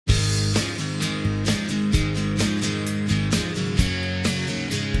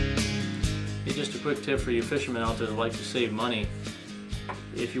quick tip for you fishermen out there that like to save money.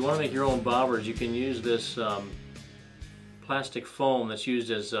 If you want to make your own bobbers, you can use this plastic foam that's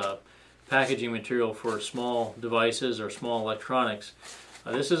used as packaging material for small devices or small electronics.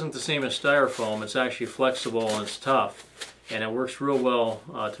 This isn't the same as styrofoam. It's actually flexible and it's tough, and it works real well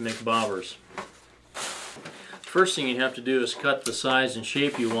to make bobbers. First thing you have to do is cut the size and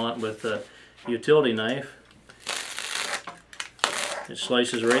shape you want with a utility knife. It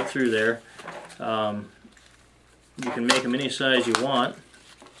slices right through there. You can make them any size you want.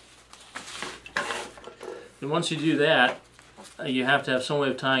 And once you do that, you have to have some way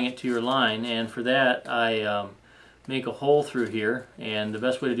of tying it to your line, and for that I make a hole through here, and the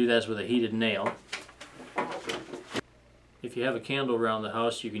best way to do that is with a heated nail. If you have a candle around the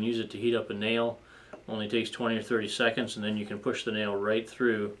house, you can use it to heat up a nail. Only takes 20 or 30 seconds, and then you can push the nail right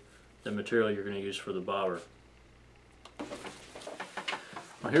through the material you're going to use for the bobber.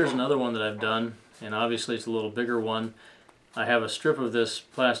 Well, here's another one that I've done, and obviously it's a little bigger one. I have a strip of this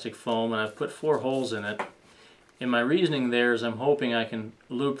plastic foam, and I've put 4 holes in it. And my reasoning there is I'm hoping I can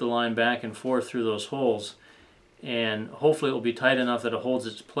loop the line back and forth through those holes, and hopefully it will be tight enough that it holds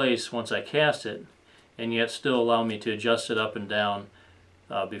its place once I cast it, and yet still allow me to adjust it up and down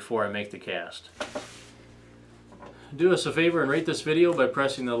before I make the cast. Do us a favor and rate this video by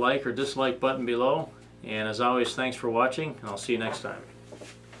pressing the like or dislike button below, and as always, thanks for watching, and I'll see you next time.